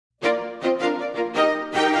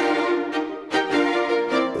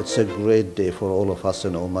it's a great day for all of us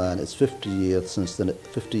in Oman. It's 50 years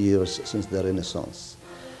since the Renaissance.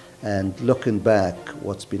 And looking back,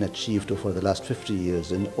 what's been achieved over the last 50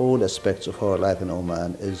 years in all aspects of our life in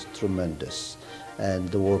Oman is tremendous. And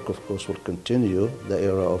the work, of course, will continue, the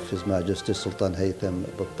era of His Majesty Sultan Haytham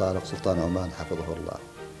bin Tariq Sultan Oman, Hafidhahullah.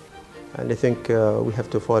 And I think we have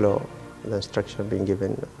to follow the instruction being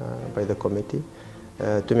given by the committee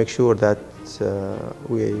to make sure that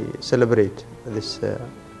we celebrate this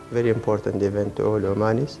very important event to all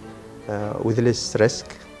Omanis with less risk,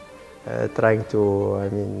 trying to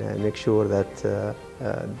make sure that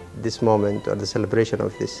this moment or the celebration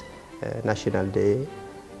of this National Day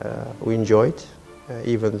we enjoy it,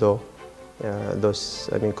 even though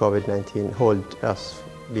COVID-19 hold us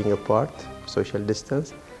being apart, social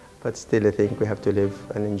distance, but still I think we have to live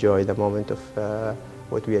and enjoy the moment of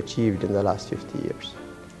what we achieved in the last 50 years.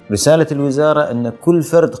 رسالة الوزارة أن كل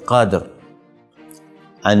فرد قادر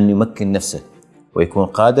أن يمكن نفسه ويكون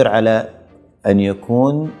قادر على أن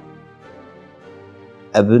يكون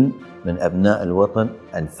ابن من أبناء الوطن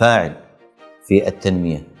الفاعل في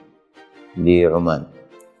التنمية لعمان.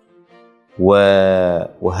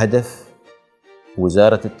 وهدف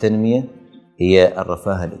وزارة التنمية هي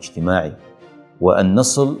الرفاه الاجتماعي وأن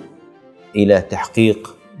نصل إلى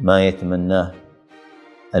تحقيق ما يتمناه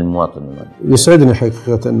المواطن العماني. يسعدني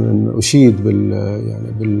حقيقة أن أشيد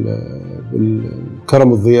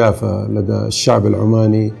بالكرم الضيافة لدى الشعب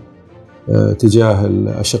العماني تجاه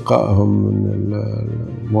أشقائهم من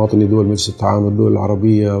مواطني دول مجلس التعاون والدول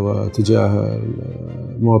العربية وتجاه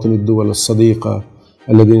مواطني الدول الصديقة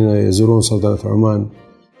الذين يزورون سلطنة عمان.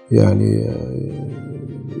 يعني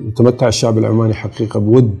يتمتع الشعب العماني حقيقة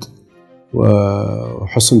بود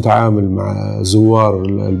وحسن تعامل مع زوار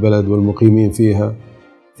البلد والمقيمين فيها،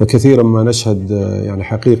 فكثيرا ما نشهد يعني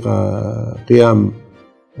حقيقة قيام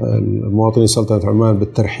المواطنين سلطنة عمان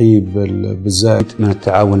بالترحيب بالزائر من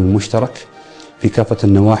التعاون المشترك في كافة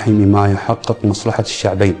النواحي مما يحقق مصلحة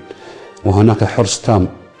الشعبين، وهناك حرص تام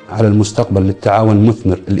على المستقبل للتعاون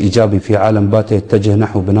المثمر الإيجابي في عالم بات يتجه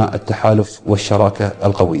نحو بناء التحالف والشراكة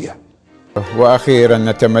القوية. وأخيرا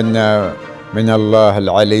نتمنى من الله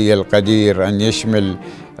العلي القدير أن يشمل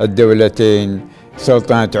الدولتين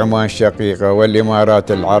سلطنة عمان الشقيقة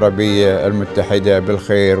والإمارات العربية المتحدة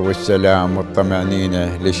بالخير والسلام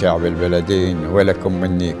والطمأنينة لشعب البلدين، ولكم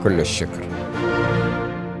مني كل الشكر.